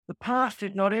The past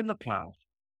is not in the past.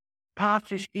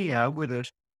 Past is here with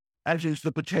us, as is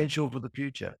the potential for the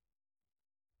future.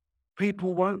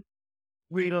 People won't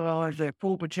realize their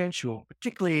full potential,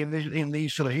 particularly in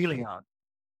these sort of healing arts,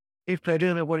 if they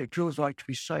don't know what it feels like to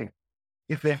be safe,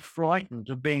 if they're frightened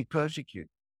of being persecuted.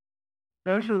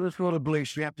 Those are the sort of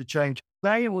beliefs we have to change.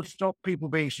 They will stop people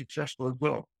being successful as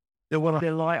well. They want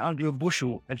to lie under a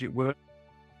bushel, as it were.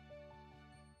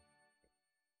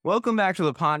 Welcome back to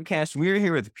the podcast. We're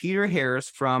here with Peter Harris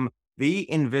from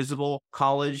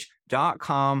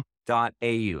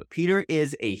theinvisiblecollege.com.au. Peter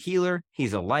is a healer.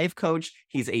 He's a life coach.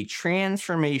 He's a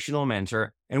transformational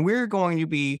mentor. And we're going to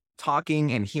be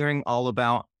talking and hearing all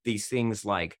about these things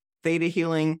like theta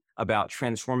healing, about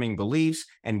transforming beliefs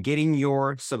and getting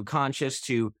your subconscious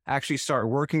to actually start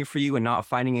working for you and not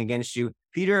fighting against you.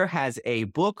 Peter has a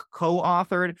book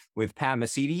co-authored with Pat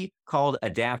Mesiti called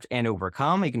Adapt and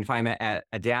Overcome. You can find that at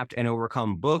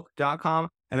adaptandovercomebook.com.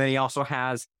 And then he also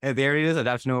has, there it is,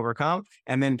 Adapt and Overcome.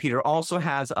 And then Peter also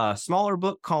has a smaller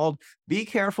book called Be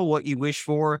Careful What You Wish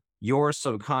For, Your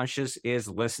Subconscious is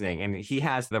Listening. And he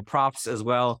has the props as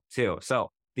well, too. So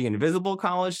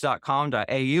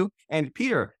theinvisiblecollege.com.au. And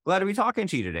Peter, glad to be talking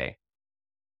to you today.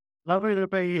 Lovely to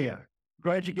be here.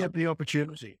 Great to get the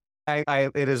opportunity.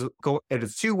 It is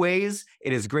two ways.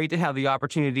 It is great to have the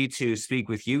opportunity to speak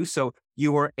with you. So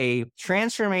you are a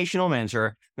transformational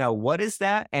mentor. Now, what is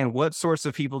that and what sorts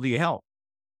of people do you help?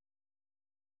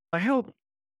 I help,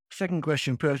 second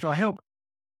question first, I help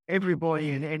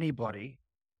everybody and anybody.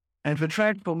 And for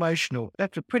transformational,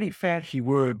 that's a pretty fancy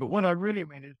word, but what I really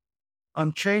mean is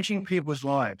I'm changing people's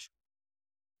lives.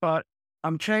 But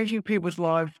I'm changing people's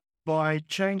lives by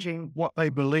changing what they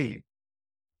believe.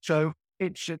 So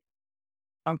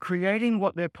I'm creating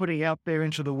what they're putting out there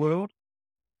into the world.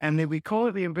 And then we call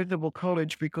it the Invisible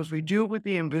College because we deal with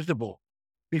the invisible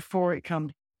before it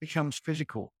becomes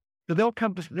physical. So they'll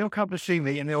come to see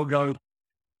me and they'll go,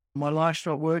 my life's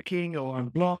not working, or I'm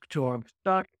blocked, or I'm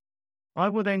stuck. I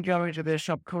will then go into their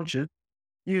subconscious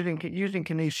using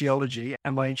kinesiology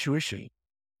and my intuition.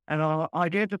 And I'll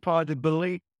identify the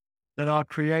belief that are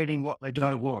creating what they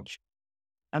don't want.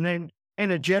 And then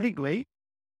energetically,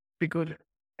 because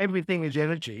everything is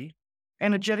energy,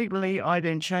 energetically, I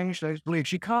then change those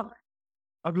beliefs.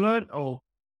 I've read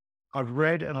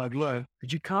and I've learned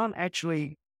that you can't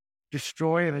actually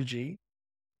destroy energy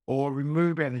or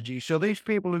remove energy. So these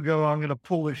people who go, I'm going to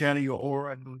pull this out of your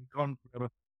aura and it's gone forever.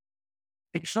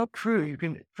 It's not true. You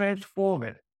can transform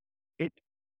it.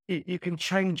 You can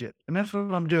change it. And that's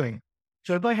what I'm doing.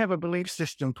 So if they have a belief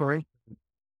system, for instance,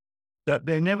 that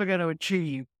they're never going to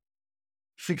achieve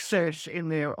success in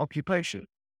their occupation,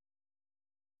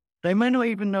 they may not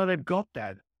even know they've got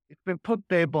that. It's been put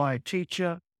there by a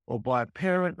teacher or by a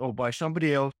parent or by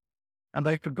somebody else, and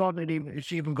they've forgotten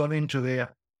it's even gone into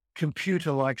their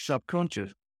computer-like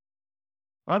subconscious.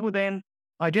 I will then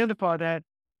identify that,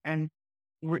 and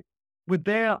with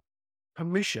their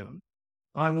permission,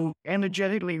 I will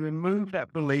energetically remove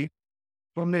that belief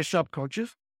from their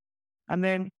subconscious and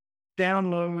then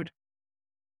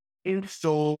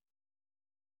install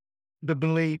the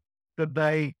belief that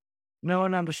they know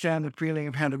and understand the feeling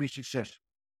of how to be successful.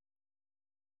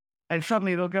 And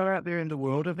suddenly they'll go out there in the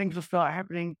world and things will start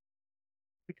happening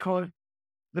because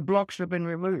the blocks have been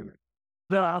removed.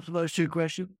 They'll answer those two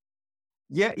questions.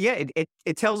 Yeah.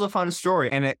 It tells a fun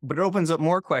story, but it opens up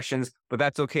more questions, but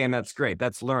that's okay. And that's great.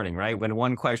 That's learning, right? When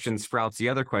one question sprouts the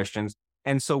other questions.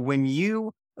 And so I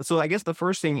guess the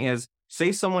first thing is,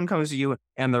 say someone comes to you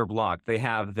and they're blocked. They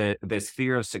have this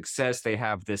fear of success. They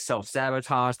have this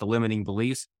self-sabotage, the limiting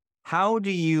beliefs. How do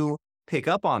you pick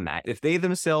up on that? If they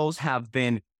themselves have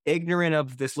been ignorant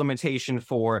of this limitation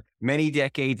for many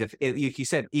decades, if you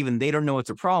said, even they don't know it's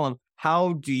a problem,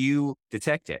 how do you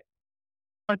detect it?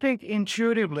 I think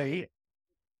intuitively it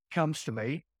comes to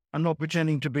me. I'm not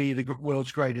pretending to be the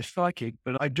world's greatest psychic,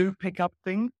 but I do pick up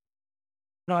things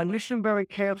and I listen very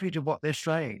carefully to what they're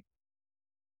saying.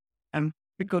 And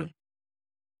because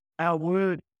our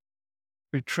words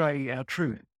betray our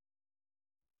truth.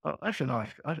 Oh, that's a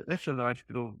nice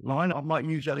little line. I might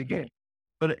use that again,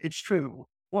 but it's true.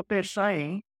 What they're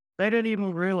saying, they don't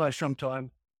even realize sometimes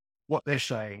what they're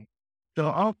saying. So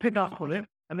I'll pick up on it,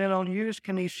 and then I'll use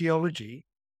kinesiology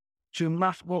to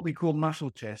what we call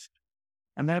muscle test,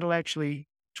 and that'll actually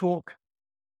talk.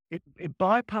 It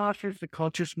bypasses the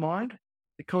conscious mind.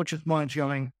 The conscious mind's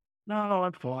going, no,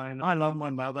 I'm fine. I love my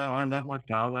mother. I love my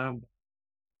father.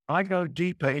 I go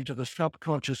deeper into the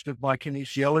subconscious with my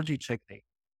kinesiology technique.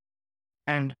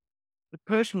 And the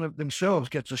person themselves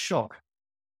gets a shock.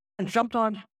 And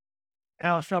sometimes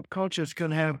our subconscious can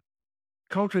have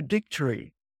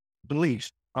contradictory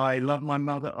beliefs. I love my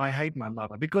mother. I hate my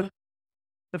mother. Because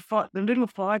the little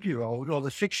 5-year-old or the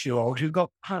 6-year-old who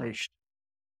got punished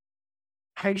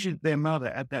hated their mother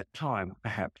at that time,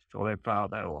 perhaps, or their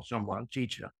father or someone,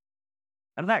 teacher.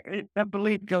 And that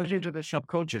belief goes into the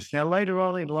subconscious. Now, later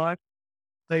on in life,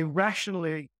 they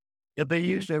rationally, if they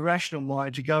use their rational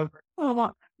mind to go,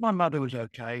 oh, my mother was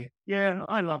okay. Yeah,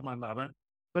 I love my mother.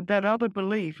 But that other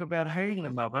belief about hating the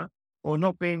mother or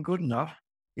not being good enough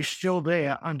is still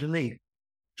there underneath.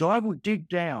 So I will dig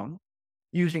down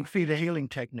using theta healing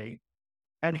technique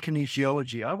and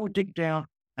kinesiology. I will dig down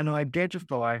and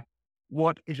identify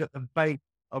what is at the base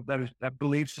of that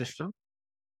belief system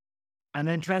and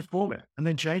then transform it and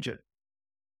then change it.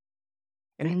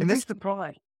 And And you'd be this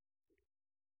surprised.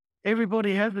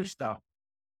 Everybody has this stuff.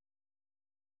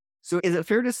 So is it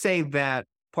fair to say that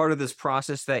part of this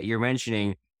process that you're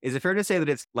mentioning, is it fair to say that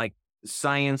it's like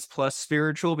science plus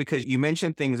spiritual? Because you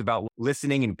mentioned things about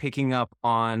listening and picking up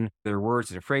on their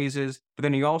words and phrases, but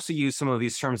then you also use some of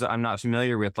these terms that I'm not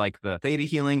familiar with, like the theta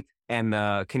healing and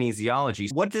the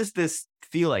kinesiology. What does this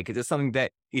feel like? Is it something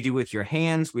that you do with your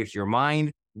hands, with your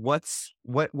mind? What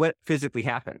physically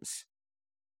happens?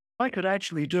 I could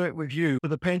actually do it with you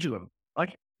with a pendulum.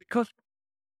 Because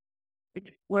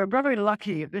we're very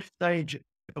lucky at this stage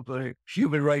of the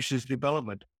human race's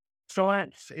development.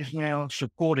 Science is now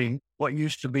supporting what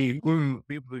used to be, ooh,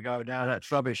 people who go, no,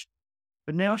 that's rubbish.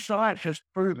 But now science has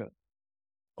proven,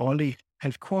 or at least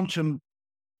has quantum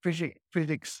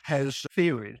physics has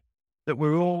theories that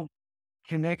we're all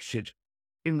connected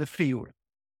in the field.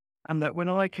 And that when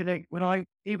I connect,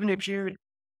 even if you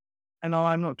and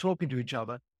I'm not talking to each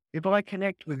other, if I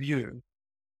connect with you,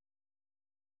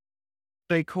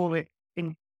 they call it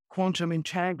in quantum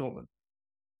entanglement.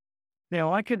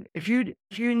 Now, if you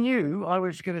knew I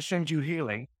was going to send you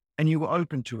healing and you were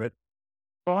open to it,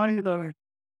 by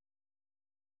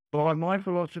my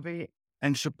philosophy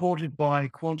and supported by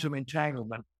quantum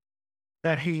entanglement,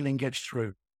 that healing gets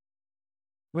through.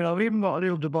 Well, I've even got a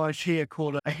little device here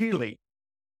called a Healy,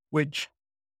 which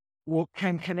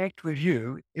can connect with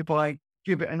you if I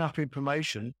give it enough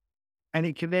information, and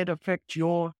it can then affect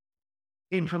your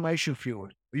information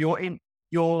field,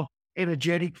 your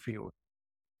energetic field.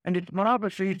 And it's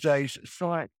marvelous these days,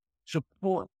 science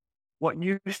support what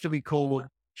used to be called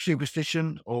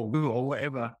superstition or woo or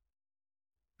whatever.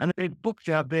 And there are books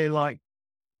out there like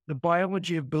The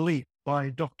Biology of Belief by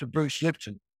Dr. Bruce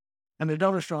Lipton, and there's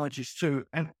other scientists too.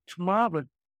 And it's marvelous.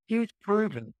 He's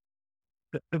proven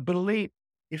that the belief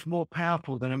is more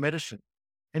powerful than a medicine.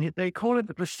 And they call it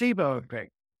the placebo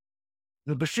effect.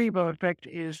 The placebo effect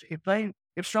is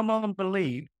if someone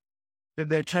believes that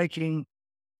they're taking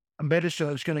a medicine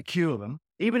that's going to cure them,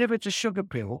 even if it's a sugar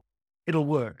pill, it'll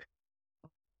work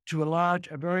to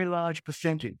a very large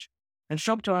percentage. And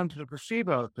sometimes the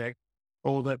placebo effect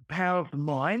or the power of the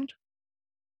mind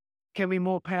can be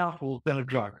more powerful than a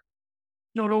drug.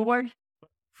 Not always, but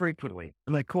frequently.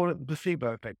 And they call it the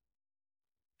placebo effect.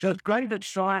 So it's great that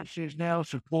science is now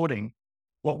supporting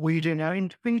what we do now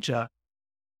in theta.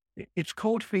 It's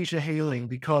called theta healing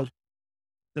because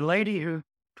the lady who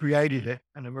created it,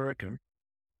 an American,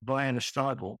 Diana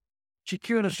Steibel, she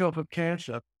cured herself of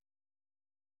cancer,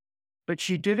 but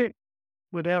she did it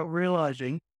without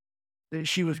realizing that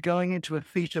she was going into a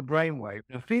theta brainwave.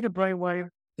 Now, theta brainwave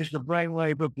is the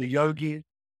brainwave of the yogis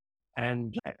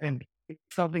and it's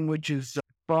something which is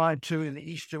applied to in the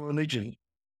Eastern religion.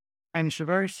 And it's a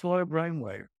very slow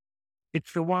brainwave.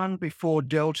 It's the one before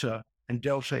delta, and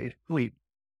delta is sleep.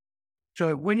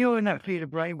 So when you're in that theta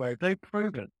brainwave, they've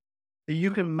proven that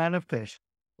you can manifest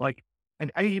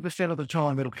and 80% of the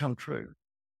time it'll come true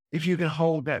if you can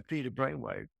hold that theta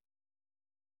brainwave.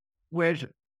 Whereas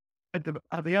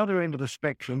at the other end of the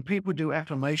spectrum, people do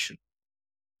affirmation.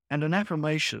 And an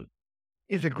affirmation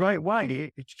is a great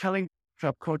way. It's telling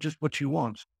subconscious what you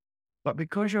want. But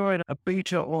because you're in a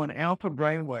beta or an alpha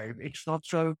brainwave, it's not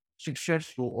so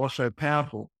successful or so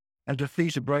powerful as a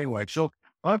theta brainwave. So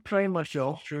I've trained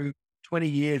myself through 20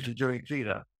 years of doing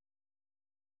theta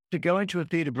to go into a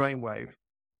theta brainwave,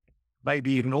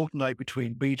 maybe even alternate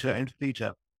between beta and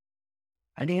theta.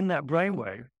 And in that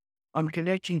brainwave, I'm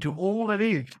connecting to all that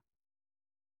is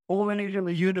in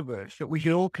the universe that we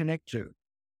can all connect to,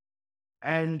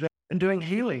 and doing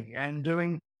healing and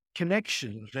doing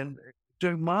connections and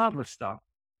doing marvelous stuff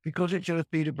because it's in a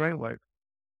theta brainwave.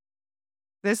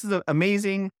 This is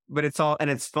amazing, but it's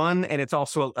fun and it's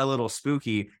also a little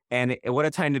spooky. And what a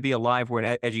time to be alive when,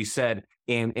 as you said,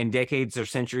 in decades or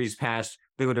centuries past,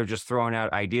 they would have just thrown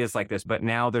out ideas like this. But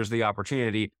now there's the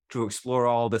opportunity to explore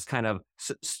all this kind of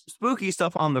spooky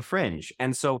stuff on the fringe.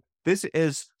 And so this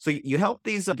is so you help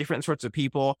these different sorts of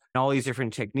people and all these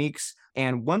different techniques.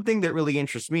 And one thing that really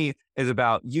interests me is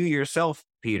about you yourself,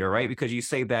 Peter, right? Because you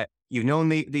say that you've known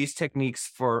these techniques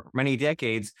for many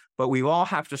decades, but we all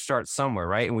have to start somewhere,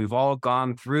 right? And we've all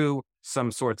gone through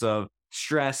some sorts of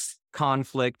stress,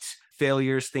 conflict,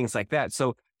 failures, things like that.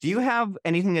 So, do you have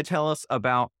anything to tell us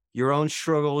about your own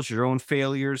struggles, your own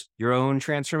failures, your own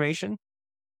transformation?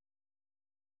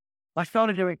 I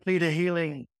started doing theta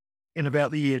healing in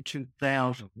about the year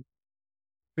 2000.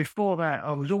 Before that,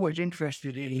 I was always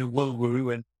interested in the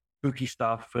woo-woo and spooky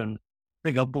stuff. And I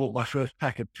think I bought my first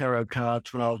pack of tarot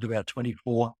cards when I was about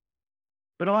 24.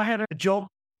 But I had a job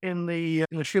in the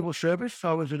civil service.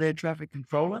 I was an air traffic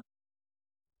controller,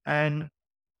 and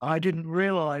I didn't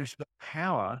realize the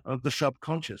power of the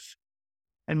subconscious.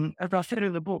 And as I said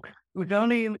in the book, it was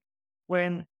only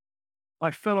when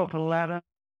I fell off a ladder,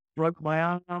 broke my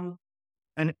arm,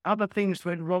 and other things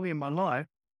went wrong in my life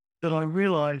that I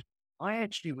realized I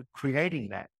actually was creating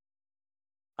that.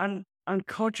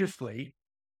 Unconsciously,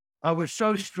 I was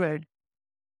so stressed.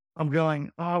 I'm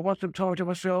going, oh, I want some time to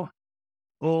myself,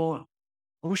 or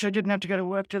I wish I didn't have to go to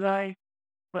work today.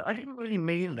 But I didn't really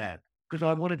mean that because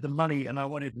I wanted the money and I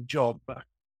wanted the job. But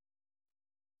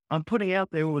I'm putting out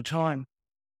there all the time,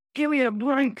 give me a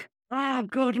break. Ah,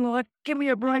 good Lord, give me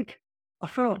a break. I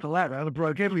fell off the ladder. I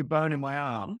broke every bone in my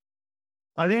arm.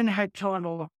 I then had time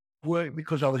off work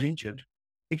because I was injured,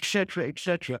 etc.,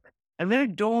 etc. And then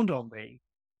it dawned on me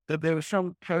that there was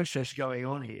some process going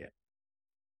on here.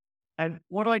 And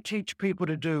what I teach people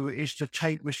to do is to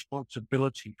take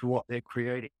responsibility for what they're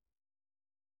creating.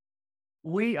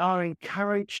 We are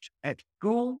encouraged at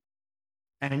school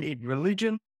and in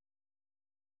religion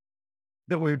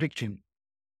that we're victims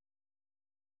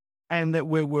and that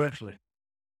we're worthless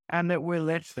and that we're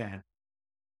less than.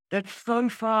 That's so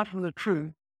far from the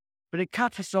truth, but it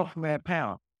cuts us off from our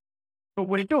power. But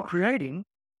we're still creating,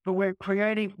 but we're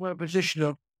creating from a position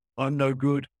of, I'm no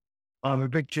good, I'm a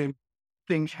victim,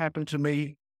 things happen to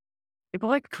me. If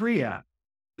I clear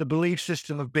the belief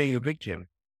system of being a victim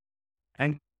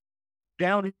and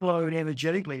download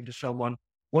energetically into someone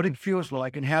what it feels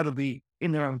like and how to be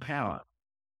in their own power,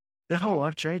 their whole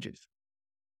life changes.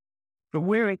 But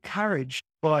we're encouraged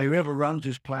by whoever runs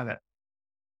this planet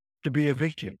to be a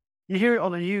victim. You hear it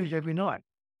on the news every night.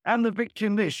 I'm the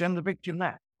victim this, I'm the victim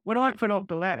that. When I fell off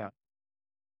the ladder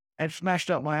and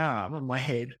smashed up my arm and my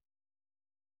head,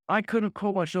 I couldn't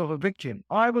call myself a victim.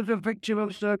 I was a victim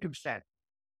of circumstance.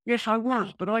 Yes, I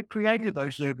was, but I created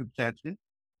those circumstances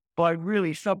by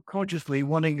really subconsciously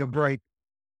wanting a break.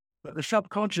 But the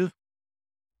subconscious,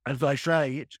 as I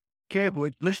say, it's careful,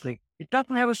 it's listening. It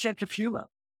doesn't have a sense of humor.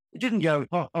 It didn't go,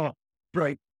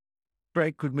 break.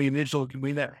 Break could mean this or could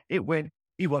mean that. It went,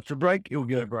 he wants a break, he'll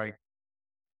get a break.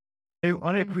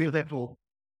 I never feel that for.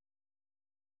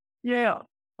 Yeah,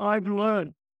 I've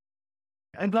learned.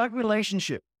 And like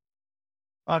relationship,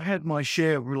 I've had my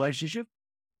share of relationship,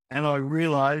 and I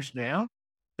realize now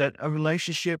that a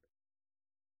relationship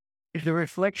is a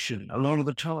reflection a lot of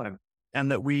the time,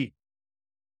 and that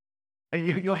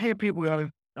you'll hear people go,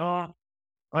 oh,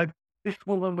 I, this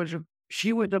woman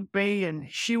she was a B,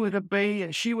 and she was a B,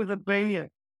 and she was a B, and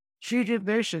she did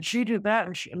this, and she did that,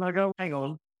 and I go, hang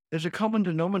on, there's a common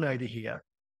denominator here.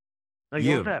 Like, what's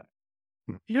You. that?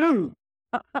 You.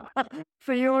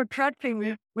 So you're attracting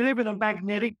me. We live in a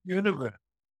magnetic universe,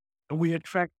 and we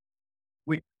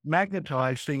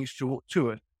magnetize things to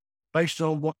it based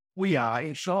on what we are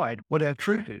inside, what our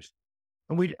truth is.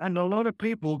 And a lot of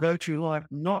people go through life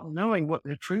not knowing what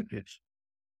their truth is.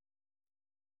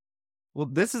 Well,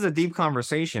 this is a deep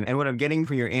conversation. And what I'm getting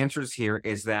from your answers here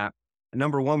is that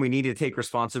number one, we need to take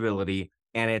responsibility.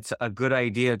 And it's a good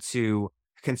idea to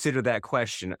consider that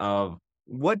question of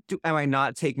am I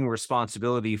not taking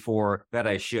responsibility for that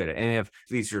I should? And if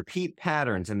these repeat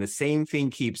patterns and the same thing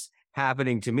keeps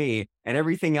happening to me and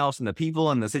everything else and the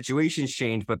people and the situations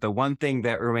change, but the one thing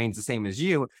that remains the same as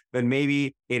you, then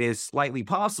maybe it is slightly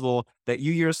possible that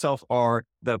you yourself are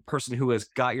the person who has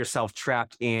got yourself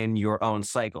trapped in your own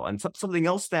cycle. And something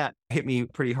else that hit me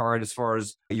pretty hard as far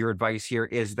as your advice here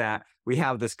is that we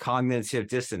have this cognitive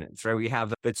dissonance, right? We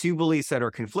have the two beliefs that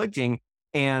are conflicting,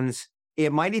 and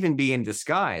it might even be in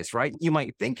disguise, right? You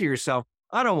might think to yourself,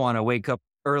 I don't want to wake up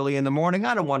early in the morning.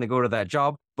 I don't want to go to that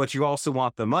job, but you also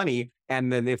want the money.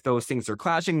 And then if those things are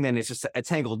clashing, then it's just a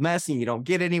tangled mess and you don't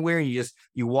get anywhere. And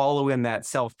you wallow in that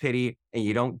self-pity and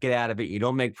you don't get out of it. You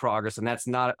don't make progress. And that's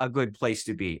not a good place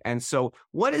to be. And so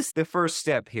what is the first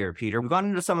step here, Peter? We've gone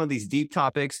into some of these deep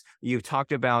topics. You've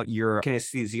talked about your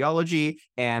kinesthesiology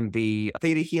and the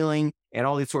theta healing and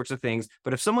all these sorts of things.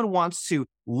 But if someone wants to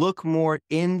look more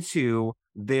into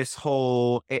this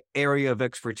whole area of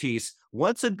expertise,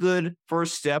 what's a good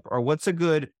first step, or what's a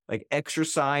good like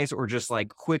exercise or just like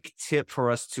quick tip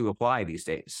for us to apply these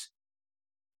days?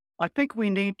 I think we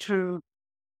need to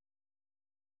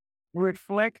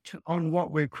reflect on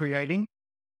what we're creating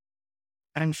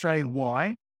and say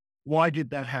why. Why did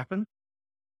that happen?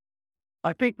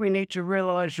 I think we need to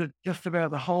realize that just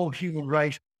about the whole human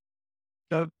race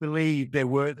don't believe they're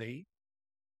worthy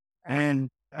and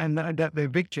that they're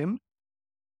victims.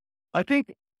 I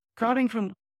think starting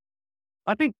from,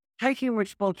 I think taking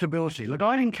responsibility. Look,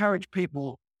 I encourage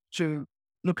people to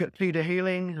look at theta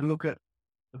healing, to look at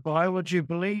the biology of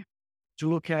belief, to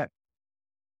look at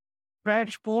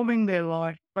transforming their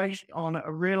life based on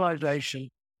a realization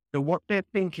that what they're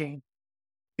thinking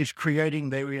is creating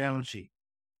their reality,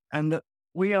 and that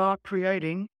we are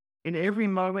creating in every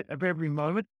moment of every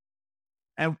moment.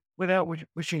 And without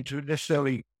wishing to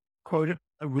necessarily quote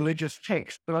a religious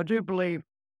text, but I do believe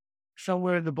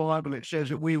somewhere in the Bible it says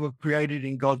that we were created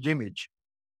in God's image.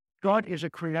 God is a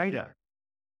creator.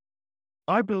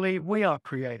 I believe we are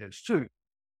creators too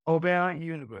of our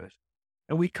universe,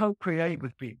 and we co-create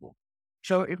with people.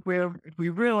 So if we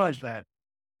realize that,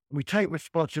 we take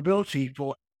responsibility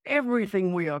for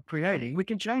everything we are creating, we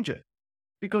can change it.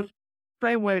 Because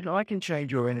same way that I can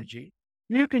change your energy,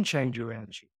 you can change your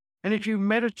energy. And if you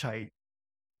meditate,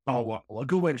 well, a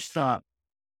good way to start,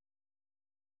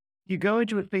 you go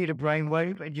into a theta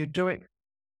brainwave and you do it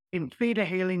in theta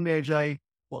healing. There's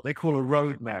what they call a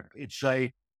roadmap. It's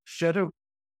a set of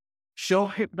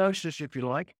self hypnosis, if you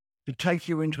like, to take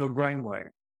you into a brainwave.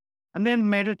 And then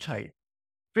meditate.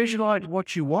 Visualize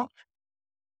what you want.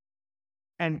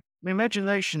 And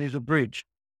imagination is a bridge.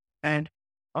 And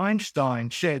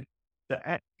Einstein said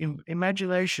that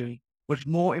imagination was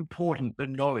more important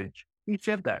than knowledge. He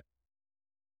said that.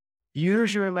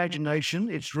 Use your imagination,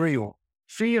 it's real.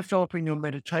 See yourself in your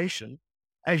meditation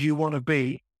as you want to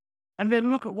be, and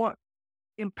then look at what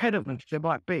impediments there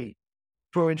might be.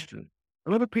 For instance,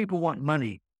 a lot of people want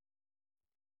money,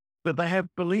 but they have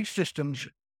belief systems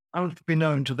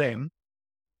unbeknown to them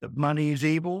that money is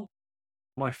evil.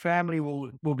 My family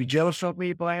will be jealous of me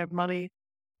if I have money.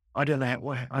 I don't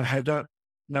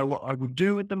know what I would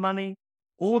do with the money.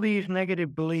 All these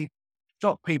negative beliefs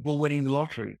stop people winning the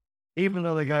lottery, even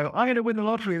though they go, "I'm going to win the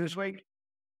lottery this week."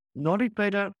 Not if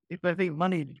if they think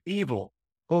money is evil,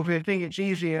 or if they think it's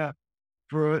easier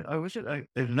for,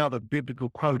 there's another biblical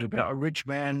quote about a rich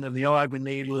man and the iron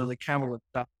needle and the camel and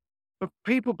stuff. But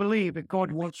people believe that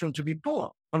God wants them to be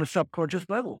poor on a subconscious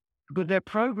level because they're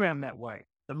programmed that way.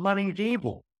 The money is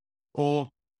evil, or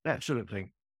that sort of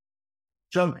thing.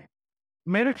 So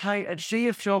meditate and see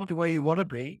yourself the way you want to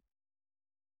be,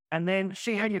 and then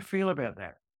see how you feel about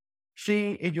that.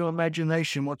 See in your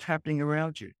imagination what's happening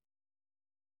around you,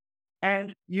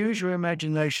 and use your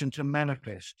imagination to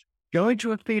manifest. Go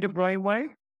into a theta brainwave,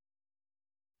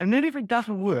 and then if it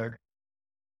doesn't work,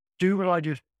 do what I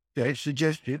just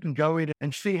suggested and go in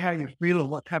and see how you feel and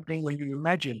what's happening when you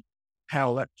imagine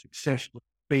how that success would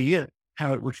be,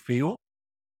 how it would feel.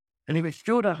 And if it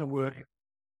still doesn't work,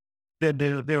 then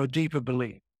there are deeper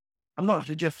beliefs. I'm not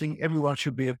suggesting everyone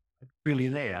should be a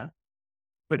billionaire,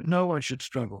 but no one should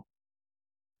struggle.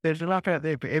 There's enough out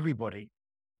there for everybody.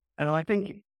 And I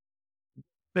think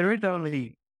there is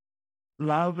only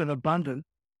love and abundance,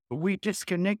 but we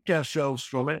disconnect ourselves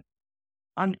from it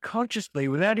unconsciously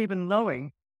without even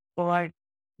knowing, by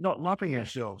not loving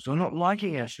ourselves or not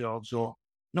liking ourselves or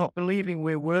not believing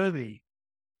we're worthy.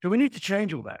 So we need to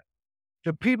change all that.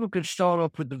 So people can start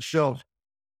off with themselves.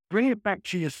 Bring it back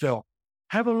to yourself.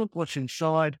 Have a look what's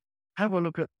inside. Have a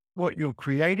look at what you're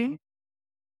creating,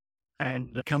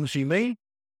 and come see me.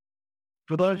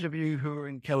 For those of you who are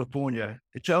in California,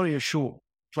 it's only a short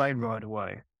plane ride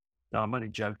away. No, I'm only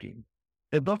joking.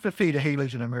 There's lots of theta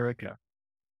healers in America.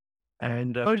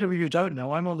 And those of you who don't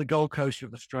know, I'm on the Gold Coast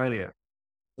of Australia,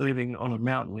 living on a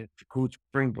mountain called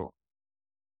Springbrook.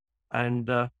 And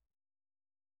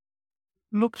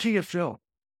look to yourself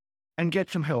and get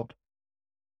some help.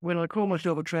 When I call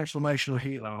myself a transformational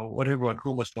healer or whatever I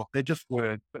call myself, they're just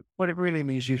words. But what it really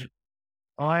means is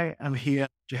I am here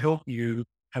to help you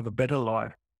have a better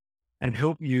life and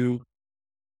help you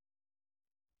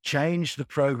change the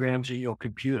programs in your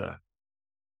computer.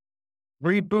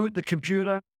 Reboot the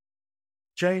computer,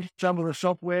 change some of the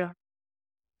software,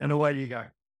 and away you go.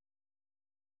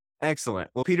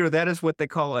 Excellent. Well, Peter, that is what they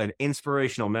call an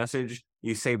inspirational message.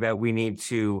 You say that we need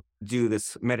to do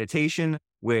this meditation,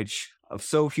 which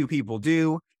so few people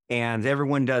do. and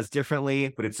everyone does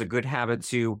differently, but it's a good habit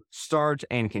to start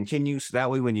and continue. So that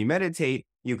way, when you meditate,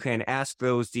 you can ask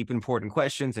those deep, important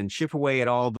questions and chip away at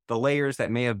all the layers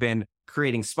that may have been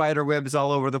creating spider webs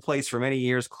all over the place for many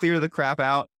years, clear the crap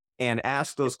out and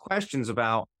ask those questions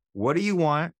about what do you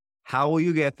want? How will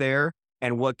you get there?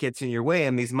 And what gets in your way?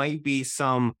 And these might be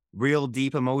some real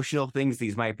deep emotional things.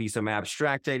 These might be some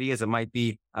abstract ideas. It might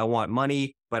be, I want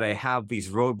money, but I have these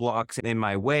roadblocks in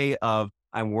my way of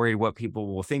I'm worried what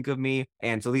people will think of me.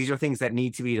 And so these are things that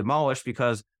need to be demolished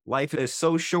because life is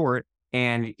so short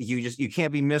and you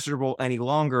can't be miserable any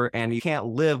longer and you can't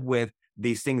live with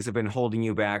these things that have been holding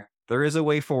you back. There is a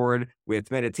way forward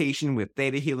with meditation, with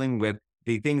theta healing, with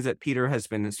the things that Peter has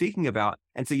been speaking about.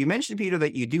 And so you mentioned, Peter,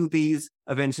 that you do these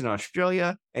events in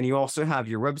Australia and you also have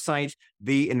your website,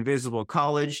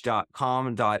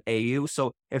 theinvisiblecollege.com.au.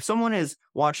 So if someone is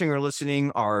watching or listening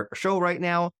our show right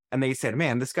now and they said,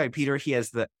 man, this guy, Peter, he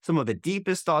has some of the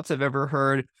deepest thoughts I've ever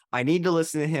heard. I need to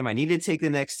listen to him. I need to take the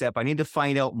next step. I need to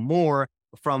find out more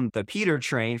from the Peter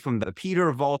train, from the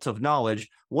Peter vault of knowledge.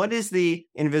 What is the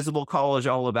Invisible College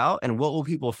all about? And what will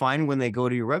people find when they go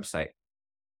to your website?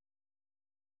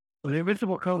 Well, the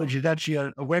Invisible College is actually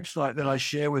a website that I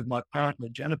share with my partner,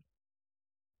 Jennifer.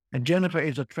 And Jennifer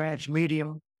is a trance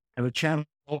medium and a channel,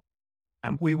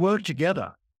 and we work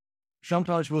together.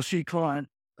 Sometimes we'll see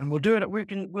clients and we'll do it. We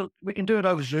can do it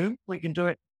over Zoom. We can do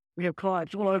it. We have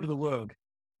clients all over the world.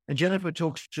 And Jennifer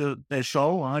talks to their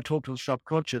soul, and I talk to the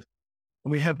subconscious.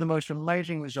 And we have the most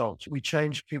amazing results. We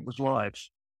change people's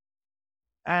lives.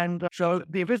 And so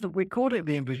we call it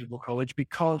the Invisible College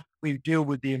because we deal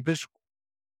with the invisible.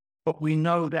 But we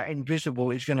know that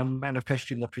invisible is going to manifest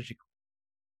in the physical.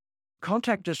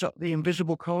 Contact us at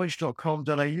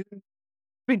theinvisiblecollege.com.au.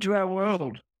 Been to our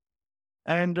world.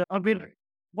 And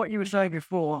what you were saying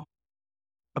before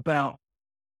about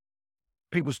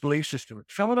people's belief systems.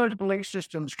 Some of those belief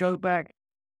systems go back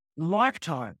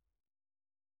lifetime.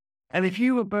 And if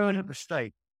you were burned at the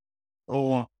stake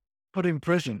or put in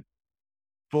prison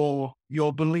for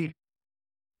your belief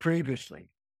previously,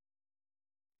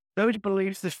 those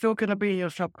beliefs are still going to be in your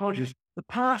subconscious. The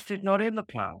past is not in the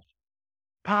past.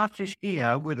 Past is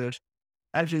here with us,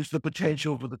 as is the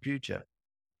potential for the future.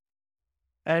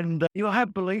 And you'll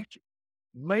have beliefs.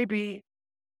 Maybe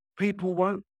people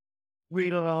won't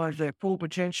realize their full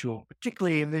potential,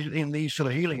 particularly in these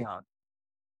sort of healing arts,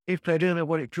 if they don't know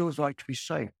what it feels like to be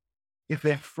safe, if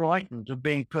they're frightened of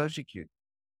being persecuted.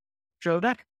 So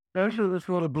those are the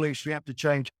sort of beliefs we have to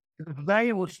change.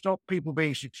 They will stop people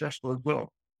being successful as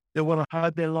well. They want to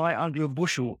hide their light under a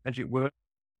bushel, as it were,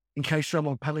 in case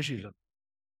someone punishes them.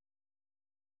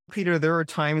 Peter, there are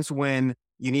times when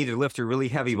you need to lift a really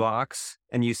heavy box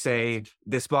and you say,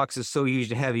 this box is so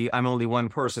huge and heavy, I'm only one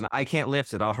person. I can't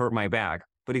lift it. I'll hurt my back.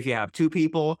 But if you have two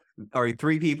people or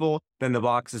three people, then the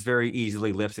box is very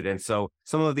easily lifted. And so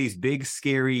some of these big,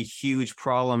 scary, huge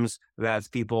problems that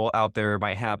people out there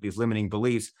might have, these limiting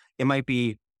beliefs, it might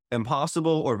be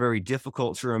impossible or very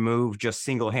difficult to remove just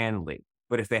single-handedly.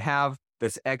 But if they have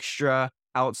this extra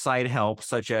outside help,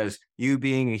 such as you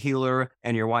being a healer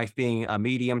and your wife being a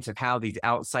medium, to have these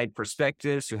outside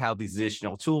perspectives, to have these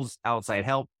additional tools, outside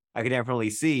help, I can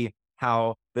definitely see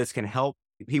how this can help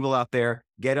people out there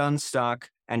get unstuck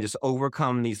and just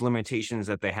overcome these limitations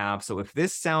that they have. So if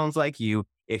this sounds like you,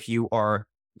 if you are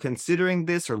considering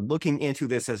this or looking into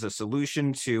this as a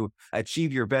solution to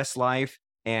achieve your best life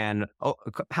and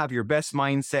have your best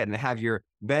mindset and have your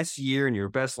best year and your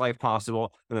best life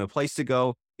possible, then the place to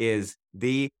go is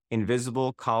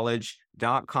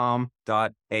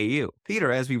theinvisiblecollege.com.au.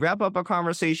 Peter, as we wrap up our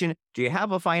conversation, do you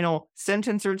have a final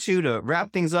sentence or two to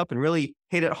wrap things up and really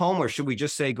hit it home, or should we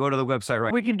just say go to the website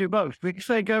right? We can do both. We can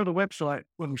say go to the website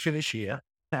when we finish here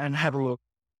and have a look.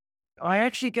 I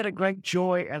actually get a great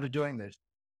joy out of doing this.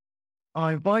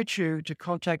 I invite you to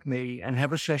contact me and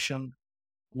have a session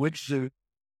with Zoom.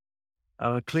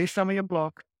 Clear some of your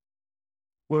block.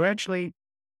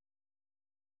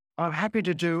 I'm happy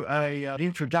to do an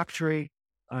introductory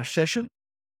session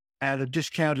at a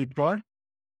discounted price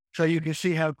so you can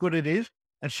see how good it is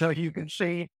and so you can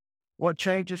see what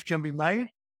changes can be made.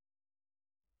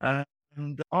 And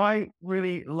I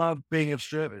really love being of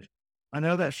service. I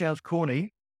know that sounds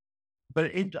corny, but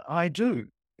I do.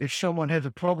 If someone has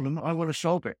a problem, I want to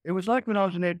solve it. It was like when I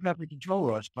was an air traffic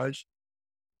controller, I suppose.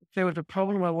 If there was a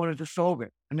problem, I wanted to solve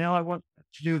it. And now I want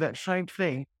to do that same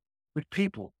thing with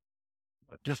people,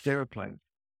 but just airplanes.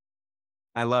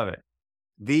 I love it.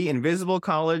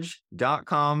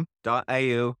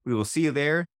 theinvisiblecollege.com.au. We will see you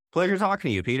there. Pleasure talking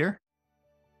to you, Peter.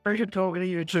 Pleasure talking to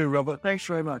you too, Robert. Thanks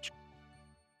very much.